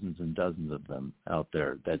and dozens and dozens of them out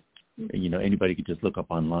there that, anybody could just look up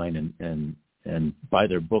online and buy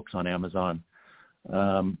their books on Amazon.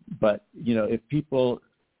 But,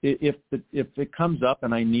 if it comes up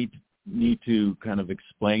and I need to kind of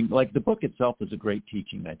explain, like the book itself is a great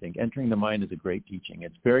teaching, I think. Entering the Mind is a great teaching.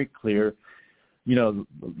 It's very clear. A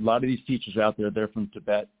lot of these teachers out there, they're from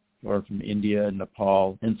Tibet or from India and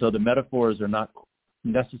Nepal. And so the metaphors are not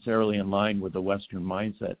necessarily in line with the Western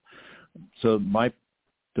mindset. So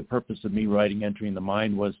the purpose of me writing Entering the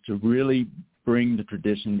Mind was to really bring the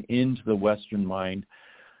tradition into the Western mind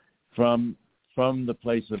from the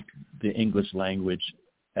place of the English language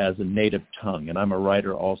as a native tongue. And I'm a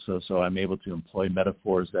writer also, so I'm able to employ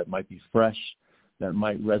metaphors that might be fresh, that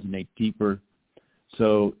might resonate deeper.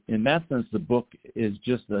 So in that sense, the book is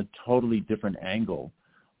just a totally different angle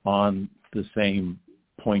on the same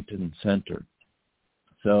point and center.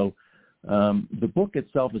 So the book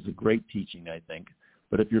itself is a great teaching, I think.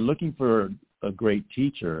 But if you're looking for a great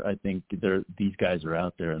teacher, I think these guys are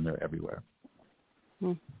out there and they're everywhere.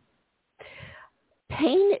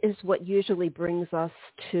 Pain is what usually brings us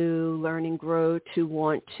to learn and grow, to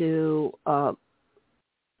want to,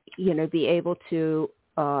 be able to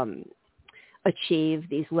achieve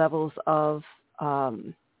these levels of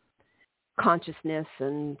consciousness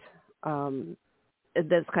and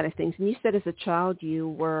those kind of things. And you said as a child you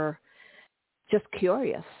were just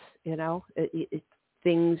curious,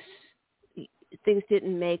 things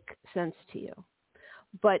didn't make sense to you.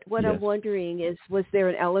 But what Yes. I'm wondering is, was there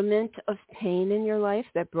an element of pain in your life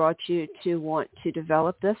that brought you to want to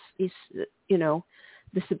develop this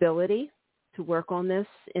ability to work on this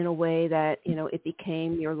in a way that, it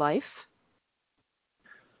became your life?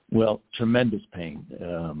 Well, tremendous pain.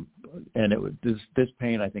 And it was this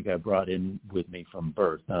pain I think I brought in with me from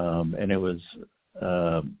birth. And it was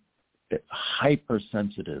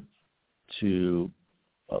hypersensitive to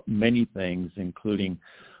many things, including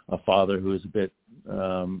a father who was a bit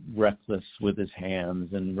reckless with his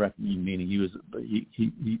hands, and meaning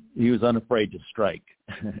he was unafraid to strike,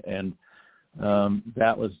 and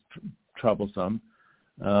that was troublesome.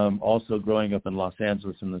 Also, growing up in Los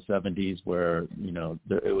Angeles in the 70s, where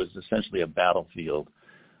it was essentially a battlefield,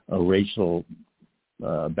 a racial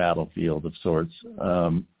battlefield of sorts.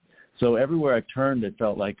 So everywhere I turned, it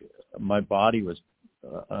felt like my body was,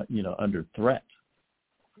 under threat,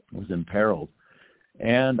 was imperiled.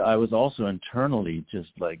 And I was also internally just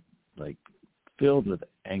like filled with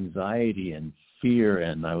anxiety and fear,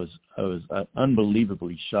 and I was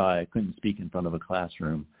unbelievably shy. I couldn't speak in front of a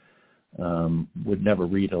classroom, would never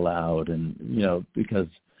read aloud, and because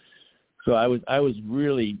I was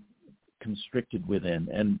really constricted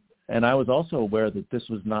within, and I was also aware that this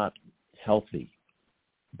was not healthy.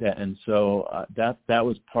 That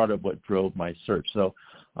was part of what drove my search. So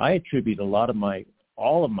I attribute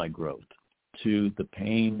all of my growth to the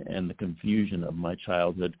pain and the confusion of my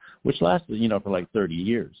childhood, which lasted, for like 30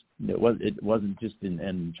 years. It wasn't just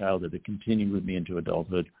in childhood; it continued with me into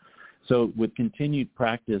adulthood. So with continued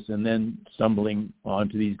practice and then stumbling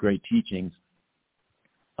onto these great teachings,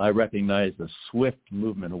 I recognized a swift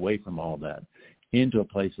movement away from all that into a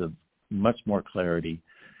place of much more clarity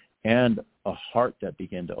and a heart that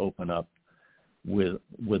began to open up with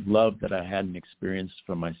love that I hadn't experienced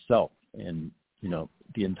for myself in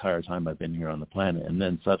the entire time I've been here on the planet. And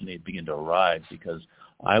then suddenly it began to arrive because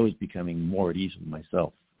I was becoming more at ease with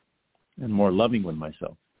myself and more loving with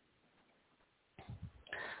myself.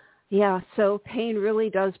 Yeah, so pain really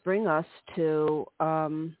does bring us to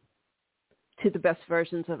the best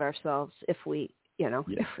versions of ourselves if we,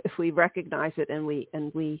 if we recognize it and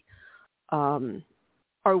we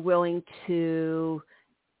are willing to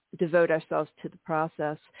devote ourselves to the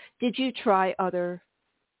process. Did you try other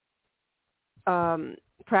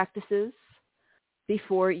practices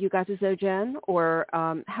before you got to Dzogchen, or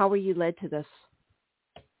how were you led to this?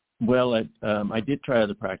 Well, I did try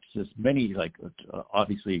other practices. Many,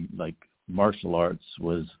 obviously, martial arts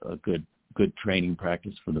was a good training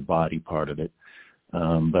practice for the body part of it.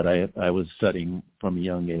 But I was studying from a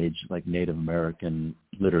young age, like Native American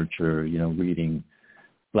literature. Reading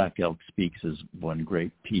Black Elk Speaks is one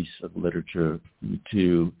great piece of literature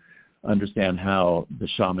to understand how the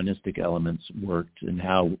shamanistic elements worked and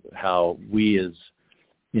how we as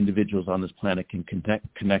individuals on this planet can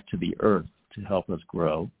connect to the earth to help us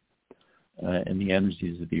grow and the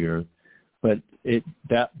energies of the earth. But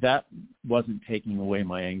that wasn't taking away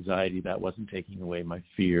my anxiety. That wasn't taking away my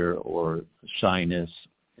fear or shyness,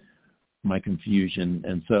 my confusion.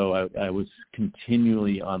 And so I was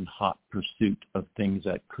continually on hot pursuit of things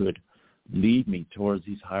that could lead me towards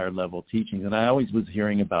these higher level teachings. And I always was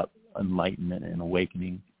hearing about enlightenment and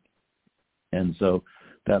awakening. And so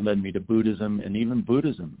that led me to Buddhism, and even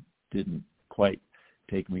Buddhism didn't quite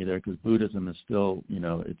take me there because Buddhism is still,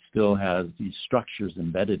 it still has these structures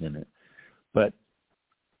embedded in it. But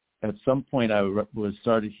at some point I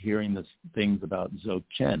started hearing things about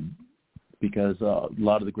Dzogchen, because a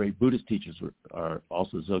lot of the great Buddhist teachers are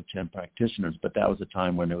also Dzogchen practitioners, but that was a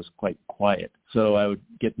time when it was quite quiet. So I would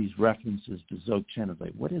get these references to Dzogchen. I was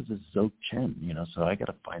like, what is this Dzogchen? So I got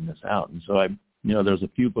to find this out. And so there was a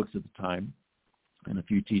few books at the time and a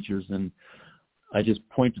few teachers, and I just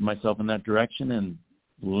pointed myself in that direction and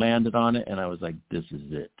landed on it, and I was like, this is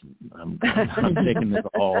it. I'm taking this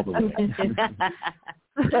all the way.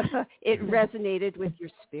 It resonated with your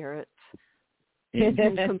spirit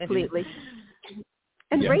completely.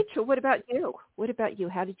 And Rachel, what about you?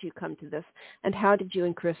 How did you come to this? And how did you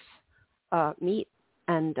and Chris meet?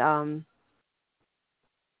 And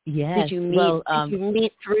did you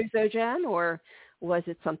meet through Dzogchen, or was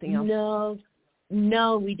it something else?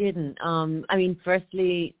 No, we didn't.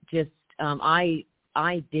 Firstly, just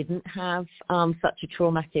I didn't have such a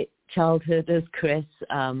traumatic childhood as Chris.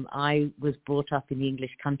 I was brought up in the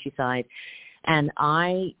English countryside, and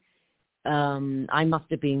I must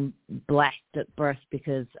have been blessed at birth,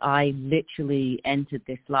 because I literally entered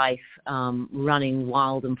this life running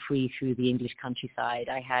wild and free through the English countryside.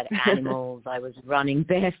 I had animals. I was running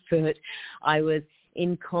barefoot. I was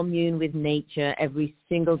in commune with nature every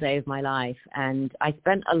single day of my life. And I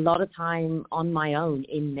spent a lot of time on my own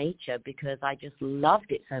in nature because I just loved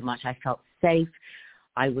it so much. I felt safe.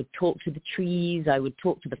 I would talk to the trees. I would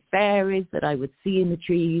talk to the fairies that I would see in the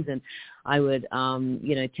trees. And I would,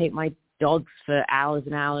 take my dogs for hours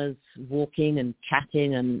and hours walking and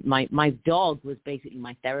chatting. And my dog was basically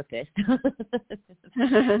my therapist.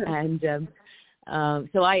 And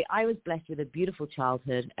so I was blessed with a beautiful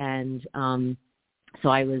childhood. And so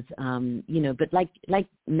I was, but like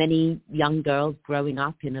many young girls growing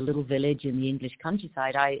up in a little village in the English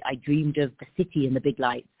countryside, I dreamed of the city and the big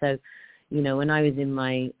lights. So, when I was in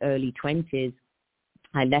my early 20s,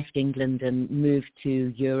 I left England and moved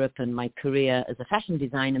to Europe, and my career as a fashion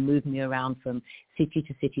designer moved me around from city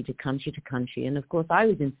to city to country. And of course, I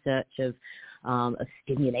was in search of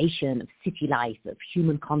stimulation, of city life, of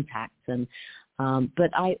human contacts. And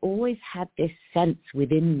but I always had this sense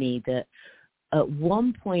within me that at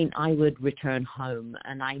one point I would return home,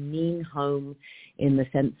 and I mean home in the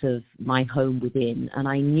sense of my home within. And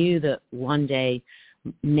I knew that one day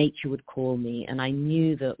nature would call me, and I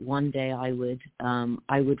knew that one day I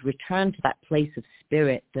would return to that place of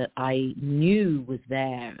spirit that I knew was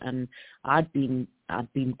there, and I'd been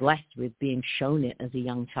blessed with being shown it as a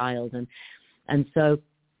young child. And so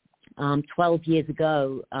 12 years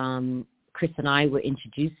ago, Chris and I were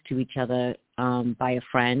introduced to each other by a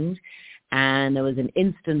friend. And there was an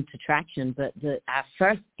instant attraction, but our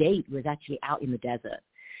first date was actually out in the desert.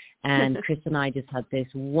 And Chris and I just had this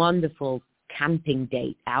wonderful camping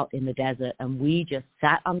date out in the desert, and we just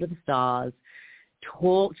sat under the stars,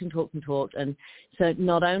 talked. And so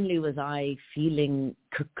not only was I feeling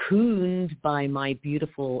cocooned by my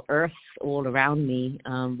beautiful earth all around me,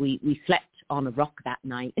 we slept on a rock that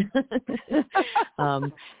night.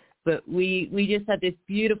 But we just had this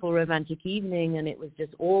beautiful romantic evening, and it was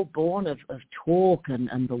just all born of talk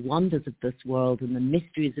and the wonders of this world and the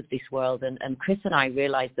mysteries of this world. And Chris and I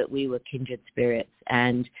realized that we were kindred spirits.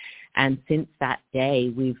 And since that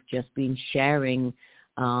day, we've just been sharing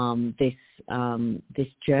this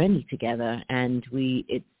journey together. And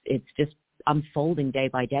it's just unfolding day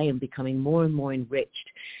by day and becoming more and more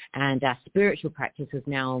enriched. And our spiritual practice has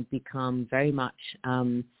now become very much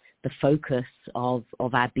the focus of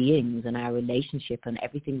our beings and our relationship and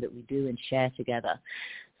everything that we do and share together.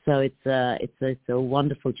 So it's a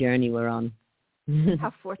wonderful journey we're on.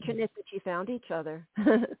 How fortunate that you found each other.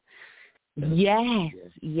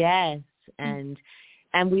 Yes. And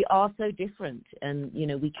we are so different. And,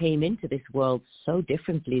 we came into this world so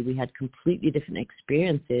differently. We had completely different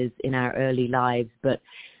experiences in our early lives, but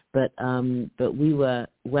we were,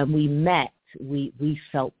 when we met, we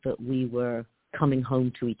felt that we were coming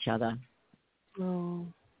home to each other. Oh,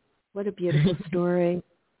 what a beautiful story.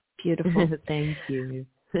 Beautiful. Thank you.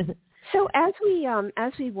 So as we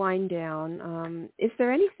wind down, is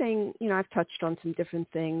there anything, I've touched on some different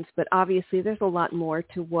things, but obviously there's a lot more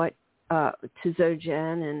to what to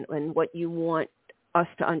Dzogchen and what you want us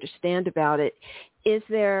to understand about it. Is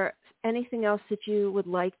there anything else that you would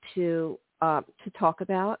like to talk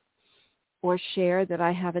about or share that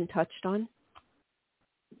I haven't touched on?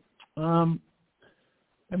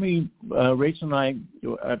 Rachel and I,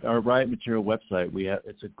 at our Riot Material website,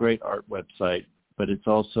 it's a great art website, but it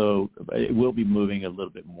will be moving a little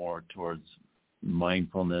bit more towards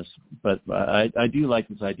mindfulness. But I do like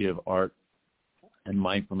this idea of art and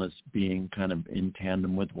mindfulness being kind of in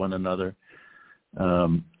tandem with one another,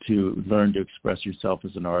 to learn to express yourself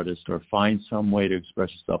as an artist, or find some way to express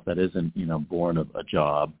yourself that isn't, born of a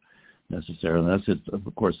job necessarily. That's,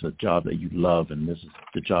 of course, a job that you love, and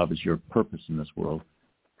the job is your purpose in this world.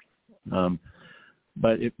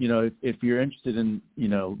 But if you're interested in,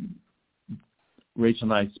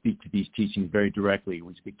 Rachel and I speak to these teachings very directly.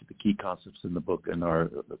 We speak to the key concepts in the book, and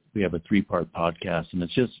we have a 3-part podcast, and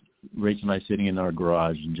it's just Rachel and I sitting in our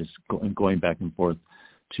garage and just going back and forth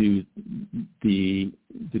to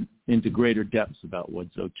into greater depths about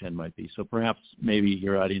what Dzogchen might be. So perhaps maybe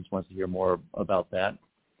your audience wants to hear more about that.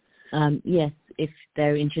 Yes, if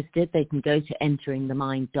they're interested, they can go to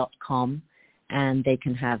enteringthemind.com and they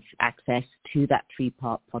can have access to that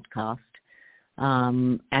 3-part podcast.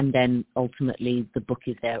 And then ultimately the book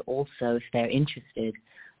is there also if they're interested.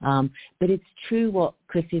 But it's true what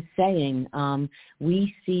Chris is saying.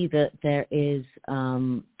 We see that there is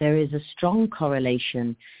a strong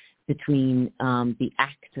correlation between the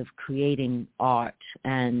act of creating art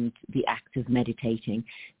and the act of meditating.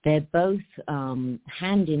 They're both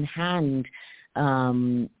hand in hand,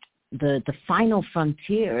 the final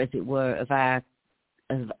frontier, as it were, of our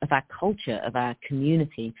culture, of our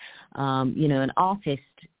community. An artist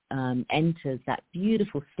enters that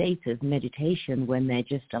beautiful state of meditation when they're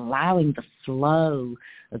just allowing the flow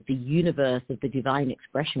of the universe, of the divine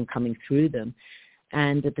expression coming through them.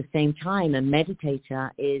 And at the same time, a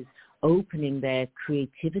meditator is opening their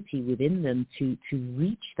creativity within them to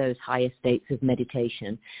reach those higher states of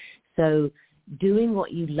meditation. So doing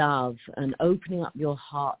what you love and opening up your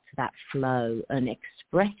heart to that flow and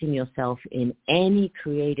expressing yourself in any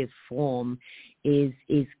creative form is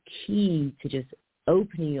key to just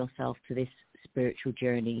opening yourself to this spiritual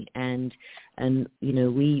journey. And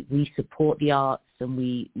we support the arts, and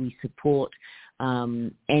we support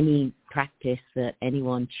any practice that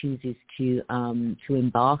anyone chooses to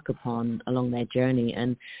embark upon along their journey.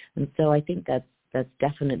 And so I think that's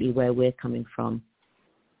definitely where we're coming from.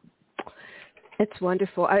 It's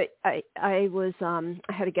wonderful. I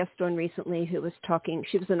had a guest on recently who was talking.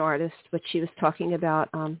 She was an artist, but she was talking about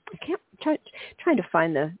trying to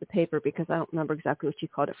find the paper because I don't remember exactly what she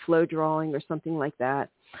called it, flow drawing or something like that.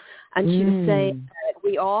 And she was saying that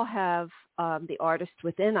we all have the artist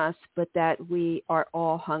within us, but that we are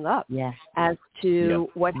all hung up as to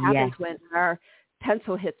what happens when our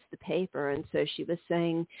pencil hits the paper. And so she was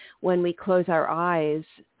saying when we close our eyes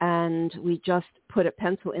and we just put a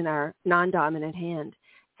pencil in our non-dominant hand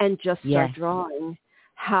and just start drawing,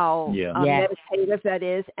 how meditative that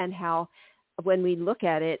is, and how when we look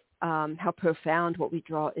at it, how profound what we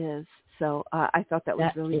draw is. So I thought that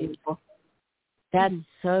was really beautiful. That's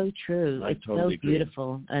so true. I it's totally so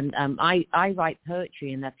beautiful. And I write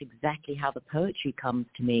poetry, and that's exactly how the poetry comes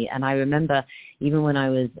to me. And I remember even when I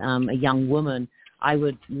was a young woman, I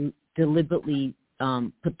would deliberately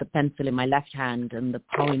put the pencil in my left hand, and the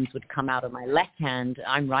poems would come out of my left hand.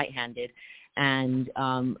 I'm right-handed. And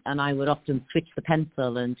I would often switch the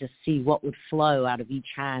pencil and just see what would flow out of each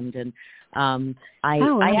hand. And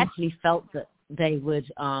I actually felt that they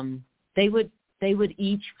would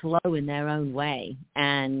each flow in their own way,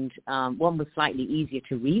 and one was slightly easier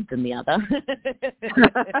to read than the other.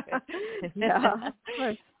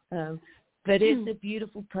 But it's a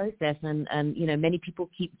beautiful process, and many people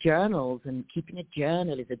keep journals, and keeping a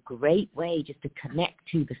journal is a great way just to connect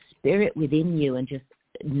to the spirit within you, and just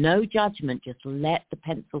no judgment, just let the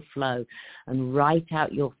pencil flow and write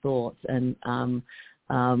out your thoughts. And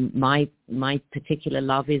my particular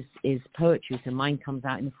love is poetry, so mine comes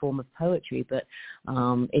out in the form of poetry, but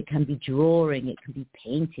it can be drawing, it can be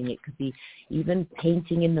painting, it could be even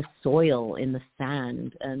painting in the soil, in the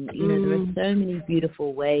sand. And there are so many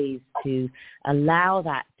beautiful ways to allow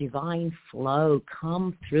that divine flow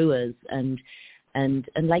come through us, and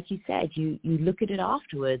like you said, you look at it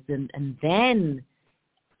afterwards and then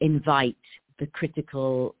invite the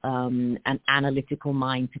critical and analytical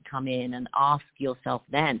mind to come in and ask yourself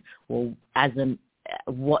then, well,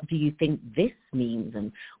 what do you think this means,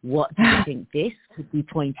 and what do you think this could be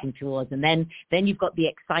pointing towards? And then you've got the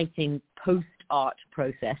exciting post-art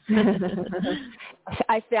process.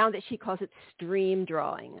 I found that she calls it stream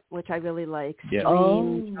drawing, which I really like. Yeah.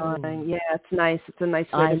 Stream drawing. Yeah, it's nice. It's a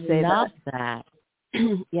nice way to say that. I love that.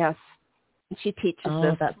 Yes. She teaches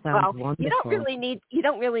this. That sounds wonderful. You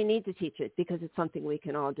don't really need to teach it because it's something we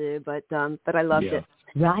can all do. But I loved it.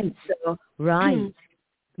 Right. So, right.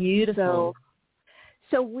 Beautiful.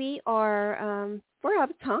 So we are we're out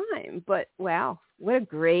of time. But wow, what a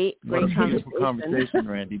great conversation,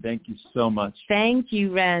 Randy. Thank you so much. Thank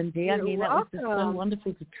you, Randy. You're that was welcome. just so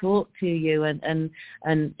wonderful to talk to you, and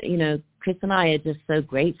Chris and I are just so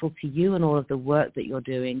grateful to you and all of the work that you're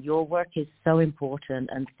doing. Your work is so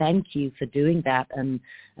important, and thank you for doing that and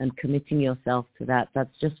committing yourself to that.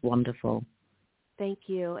 That's just wonderful. Thank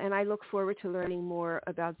you. And I look forward to learning more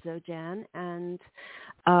about Dzogchen, and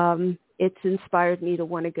it's inspired me to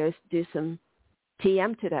want to go do some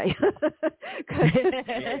TM today.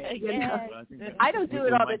 I don't do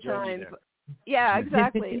it all the time. Yeah,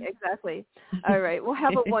 exactly. All right. Well,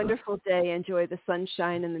 have a wonderful day. Enjoy the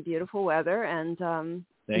sunshine and the beautiful weather, and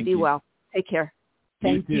be well. Take care.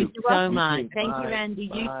 Thank you so much. Thank you,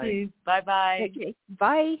 Randy. You too. Bye-bye. Okay.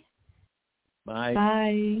 Bye. Bye.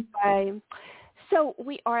 Bye. Bye. So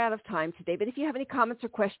we are out of time today, but if you have any comments or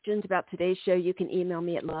questions about today's show, you can email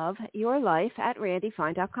me at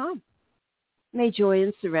loveyourlife@randyfine.com. May joy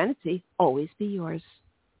and serenity always be yours.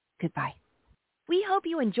 Goodbye. We hope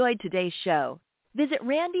you enjoyed today's show. Visit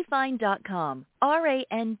randyfine.com,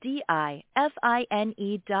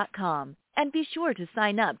 RANDIFINE.com, and be sure to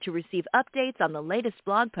sign up to receive updates on the latest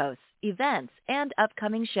blog posts, events, and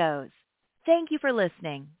upcoming shows. Thank you for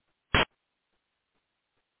listening.